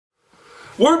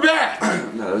We're back!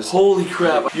 No, that's... Holy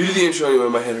crap. You do the intro anyway,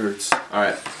 my head hurts.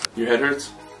 Alright. Your head hurts?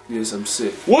 Yes, I'm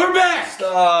sick. We're back!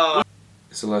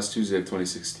 It's the last Tuesday of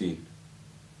 2016.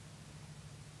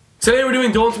 Today we're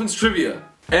doing Dolan Twins trivia.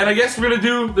 And I guess we're gonna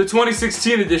do the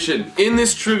 2016 edition. In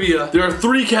this trivia, there are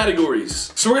 3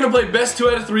 categories. So we're gonna play best 2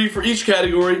 out of 3 for each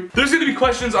category. There's gonna be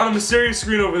questions on a mysterious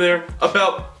screen over there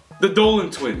about the Dolan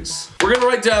Twins. We're gonna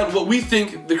write down what we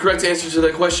think the correct answer to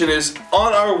that question is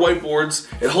on our whiteboards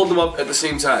and hold them up at the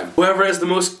same time. Whoever has the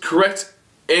most correct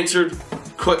answered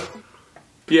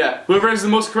whoever has the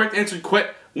most correct answered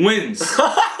wins.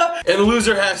 And the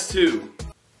loser has to.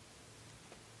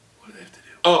 What do they have to do?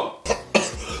 Oh.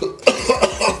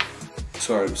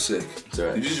 Sorry, I'm sick. It's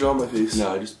alright. Did you draw on my face?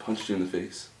 No, I just punched you in the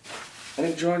face. I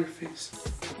didn't draw on your face.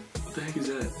 What the heck is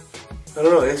that? I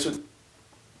don't know, answer.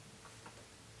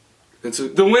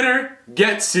 The winner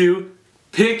gets to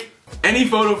pick any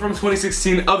photo from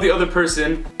 2016 of the other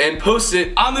person and post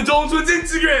it on the Dolan Twins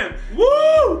Instagram.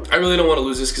 Woo! I really don't want to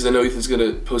lose this because I know Ethan's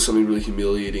gonna post something really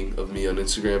humiliating of me on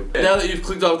Instagram. Now that you've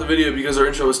clicked off the video because our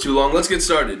intro was too long, let's get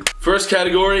started. First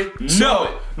category, know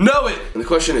it. Know it! And the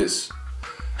question is,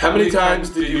 how many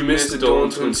times did you miss the Dolan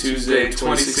Twins Tuesday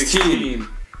 2016?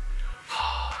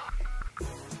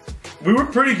 We were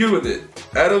pretty good with it.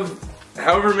 Out of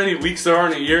however many weeks there are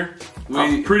in a year,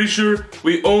 I'm pretty sure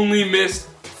we only missed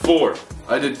 4.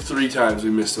 I did 3 times we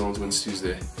missed Dolan Twins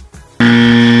Tuesday.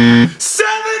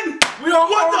 7! We are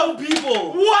horrible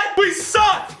people! What? We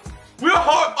suck! We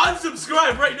are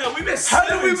unsubscribe right now. We missed How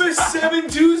did we miss 7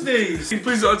 Tuesdays?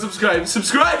 Please unsubscribe.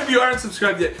 Subscribe if you aren't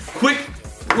subscribed yet. Quick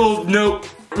little note.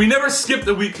 We never skipped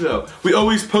a week though. We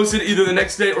always posted either the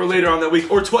next day or later on that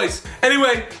week, or twice.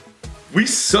 Anyway, we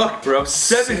suck, bro.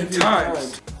 7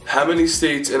 times. How many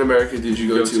states in America did you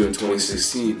go to in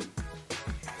 2016?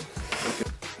 Okay.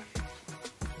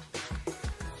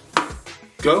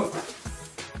 Go.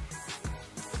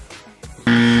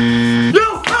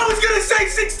 No! I was gonna say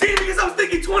 16 because I was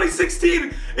thinking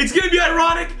 2016. It's gonna be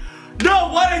ironic. No,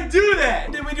 why'd I do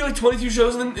that? Didn't we do like 22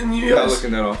 shows in the US? Not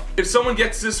looking that off. If someone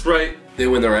gets this right, they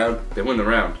win the round. They win the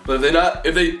round. But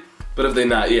if they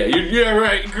not, yeah, you're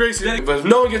right, Grayson. But if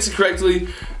no one gets it correctly,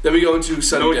 then we go into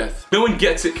sudden death. No one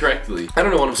gets it correctly. I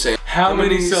don't know what I'm saying. How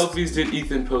many selfies did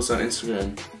Ethan post on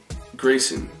Instagram?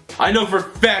 Grayson. I know for a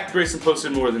fact Grayson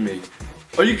posted more than me.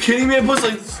 Are you kidding me? I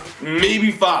posted like maybe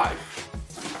 5.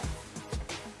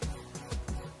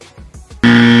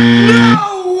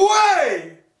 No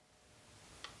way!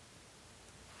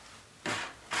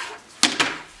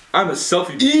 I'm a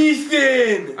selfie.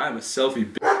 Ethan! I'm a selfie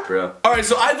bitch, bro. Alright,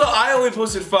 so I thought I only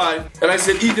posted 5, and I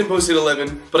said Ethan posted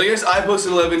 11, but I guess I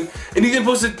posted 11, and Ethan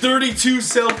posted 32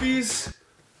 selfies.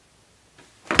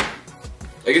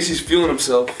 I guess he's feeling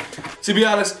himself. To be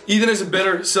honest, Ethan is a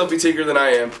better selfie taker than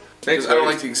I am. Thanks, I don't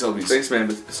like taking selfies. Thanks, man,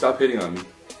 but stop hitting on me.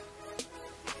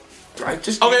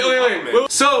 Wait.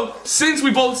 So, since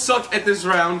we both suck at this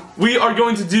round, we are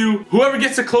going to do whoever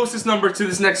gets the closest number to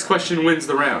this next question wins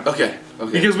the round. Okay.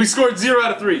 Because we scored 0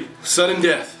 out of 3. Sudden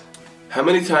death. How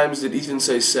many times did Ethan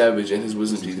say savage in his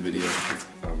wisdom teeth video?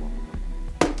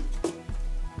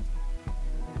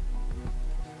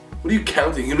 What are you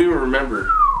counting? You don't even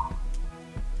remember.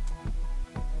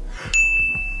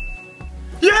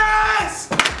 Yes!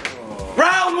 Oh.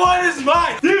 Round 1 is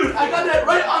mine! Dude, I got that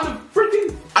right on the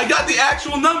freaking... I got the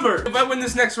actual number! If I win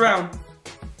this next round,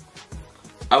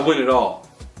 I win it all.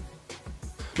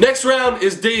 Next round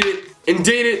is date it. And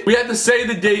date it, we have to say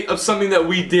the date of something that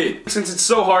we did. Since it's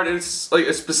so hard and it's like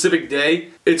a specific day,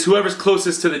 it's whoever's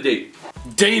closest to the date.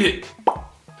 Date it!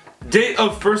 Date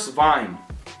of first Vine.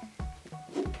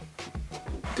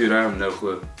 Dude, I have no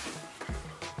clue.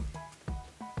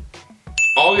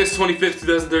 August 25th,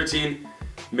 2013,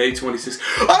 May 26th.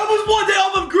 I was 1 day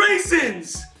off of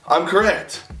Grayson's! I'm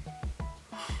correct.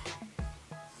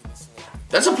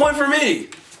 That's a point for me.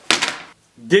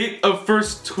 Date of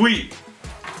first tweet.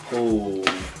 Oh.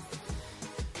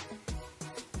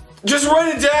 Just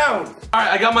write it down!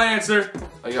 Alright, I got my answer.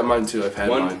 I got mine too, I've had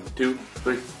mine. 1, 2,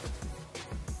 3.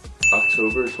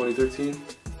 October 2013?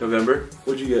 November?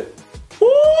 What'd you get? Woo!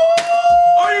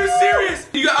 Are you serious?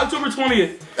 You got October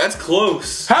 20th. That's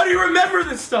close. How do you remember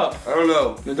this stuff? I don't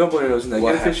know. No, don't blow your nose in that.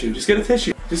 Get a tissue. Just get a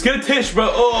tissue. Just get a tish, bro.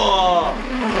 Oh!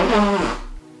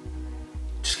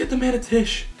 Just get the man a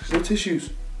tish. There's no tissues.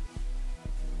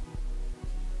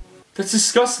 That's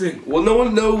disgusting. Well, no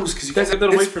one knows because you guys have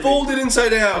that away from me. It's folded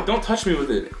inside out. Don't touch me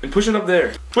with it. And push it up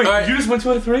there. Wait, right. You just went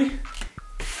 2 out of 3?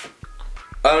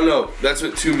 I don't know. That's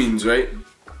what 2 means, right?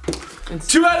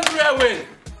 2 out of 3, I win.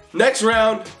 Next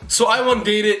round. So I won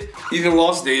date it. Ethan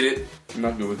lost date it. I'm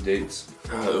not good with dates.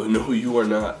 No, you are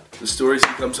not. The stories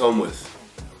he comes home with.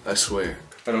 I swear.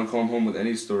 I don't come home with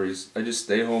any stories. I just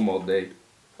stay home all day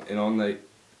and all night.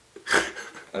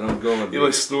 I don't go on. You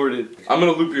like snorted. I'm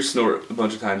gonna loop your snort a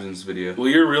bunch of times in this video. Well,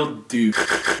 you're a real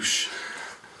douche.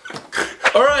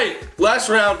 Alright, last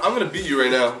round. I'm gonna beat you right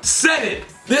now. Set it!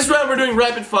 This round we're doing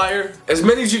rapid fire. As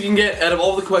many as you can get out of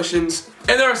all the questions.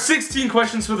 And there are 16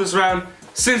 questions for this round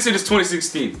since it is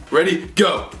 2016. Ready?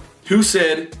 Go. Who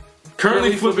said,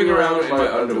 Currently flipping around in my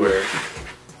underwear.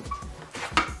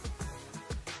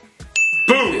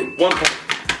 Boom! 1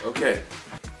 point. Okay.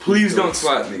 Please don't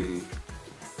slap me.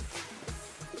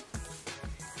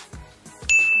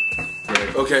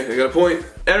 Okay, I got a point.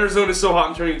 Arizona is so hot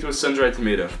I'm turning into a sun-dried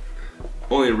tomato.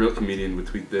 Only a real comedian would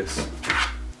tweet this.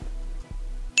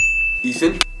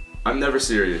 Ethan? I'm never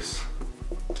serious.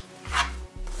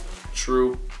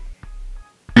 True. What?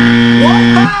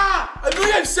 Ah! I feel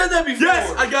like I've said that before.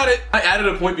 Yes, I got it. I added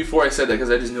a point before I said that because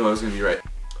I just knew I was gonna be right.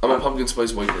 I'm a pumpkin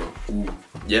spice white girl. Ooh.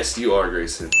 Yes, you are,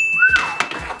 Grayson.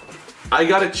 I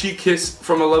got a cheek kiss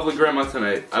from a lovely grandma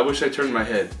tonight. I wish I turned my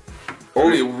head.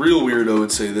 Only a real weirdo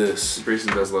would say this.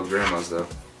 Grayson does love grandmas though.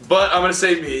 But I'm gonna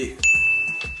say me.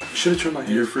 Should have turned my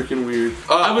head. You're freaking weird.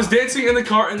 I was dancing in the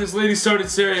car and this lady started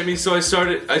staring at me, so I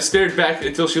stared back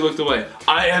until she looked away.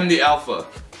 I am the alpha.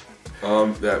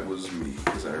 That was me,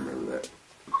 because I remember that.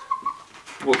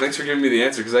 Well, thanks for giving me the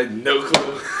answer, because I had no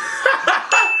clue.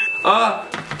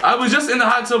 I was just in the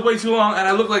hot tub way too long and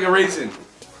I looked like a raisin.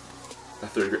 A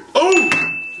third grade. Oh!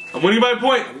 I'm winning by a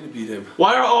point. I need to beat him.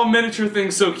 Why are all miniature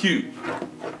things so cute?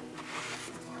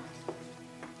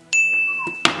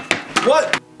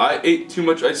 What? I ate too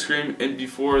much ice cream, and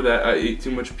before that, I ate too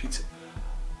much pizza.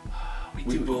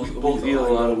 We both eat a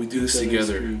lot. We do this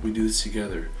together. We do this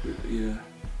together. Yeah.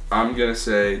 I'm gonna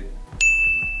say.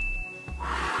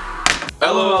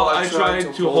 LOL, I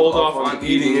tried to hold off on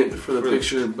eating it for the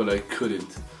picture, but I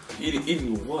couldn't.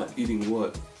 Eating what? Eating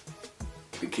what?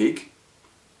 The cake?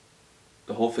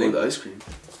 The whole Or thing? the ice cream?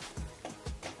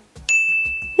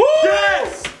 Woo!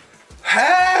 Yes!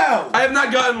 How? I have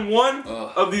not gotten one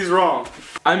of these wrong.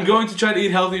 I'm going to try to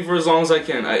eat healthy for as long as I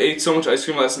can. I ate so much ice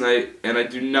cream last night, and I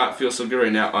do not feel so good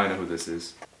right now. Oh, I know who this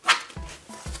is.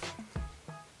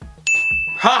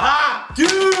 Haha!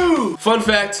 Dude! Fun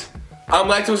fact, I'm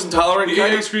lactose intolerant. He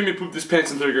ate ice cream and pooped his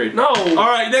pants in 3rd grade. No!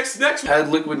 Alright, next. Had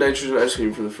liquid nitrogen ice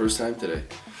cream for the first time today.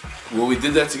 Well, we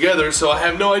did that together, so I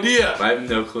have no idea. I have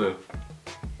no clue.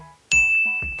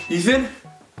 Ethan?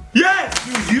 Yes!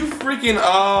 Dude, you freaking,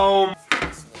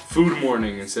 Food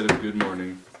morning instead of good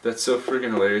morning. That's so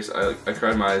freaking hilarious. I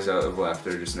cried my eyes out of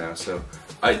laughter just now, so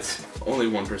only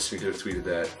one person could have tweeted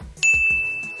that.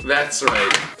 That's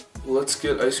right. Let's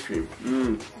get ice cream.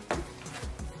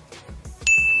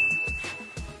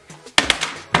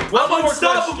 Well,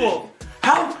 unstoppable!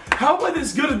 How am I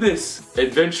this good at this?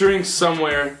 Adventuring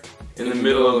somewhere in the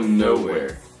middle of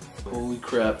nowhere. Holy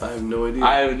crap, I have no idea.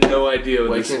 I have no idea what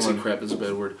Well, I this can't say one. crap is a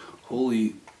bad word.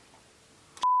 Holy...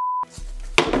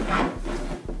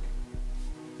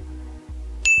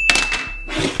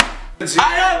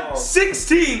 I have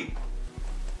 16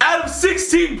 out of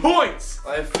 16 points!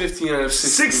 I have 15 out of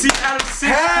 16. 16 out of 16!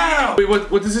 How? Wait,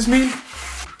 what does this mean?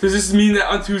 Does this mean that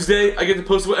on Tuesday I get to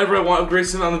post whatever I want of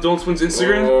Grayson on the Dolan Twins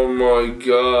Instagram? Oh my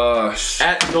gosh.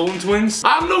 At Dolan Twins?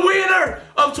 I'm the winner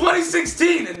of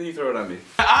 2016! And then you throw it on me.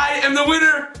 I am the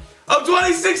winner of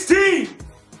 2016!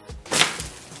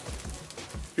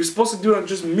 You're supposed to do it on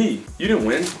just me. You didn't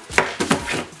win.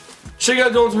 Check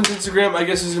out Dolan Twins Instagram. I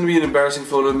guess there's gonna be an embarrassing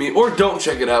photo of me. Or don't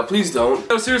check it out. Please don't.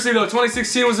 No, seriously though,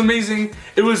 2016 was amazing.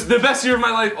 It was the best year of my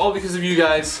life, all because of you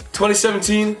guys.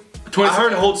 2017, I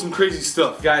heard it holds some crazy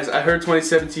stuff. Guys, I heard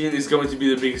 2017 is going to be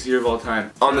the biggest year of all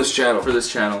time. On this channel. For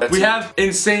this channel. That's we it. have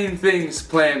insane things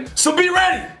planned. So be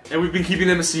ready! And we've been keeping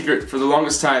them a secret for the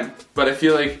longest time. But I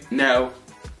feel like now,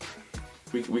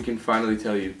 we can finally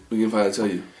tell you. We can finally tell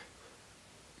you.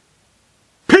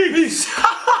 Peace!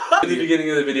 At the beginning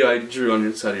of the video, I drew on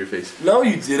the side of your face. No,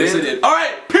 you didn't. Yes, I did.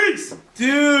 Alright, peace!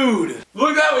 Dude!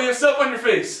 Look that way, yourself on your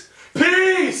face.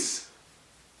 Peace!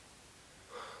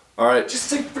 Alright. Just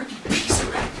say freaking peace.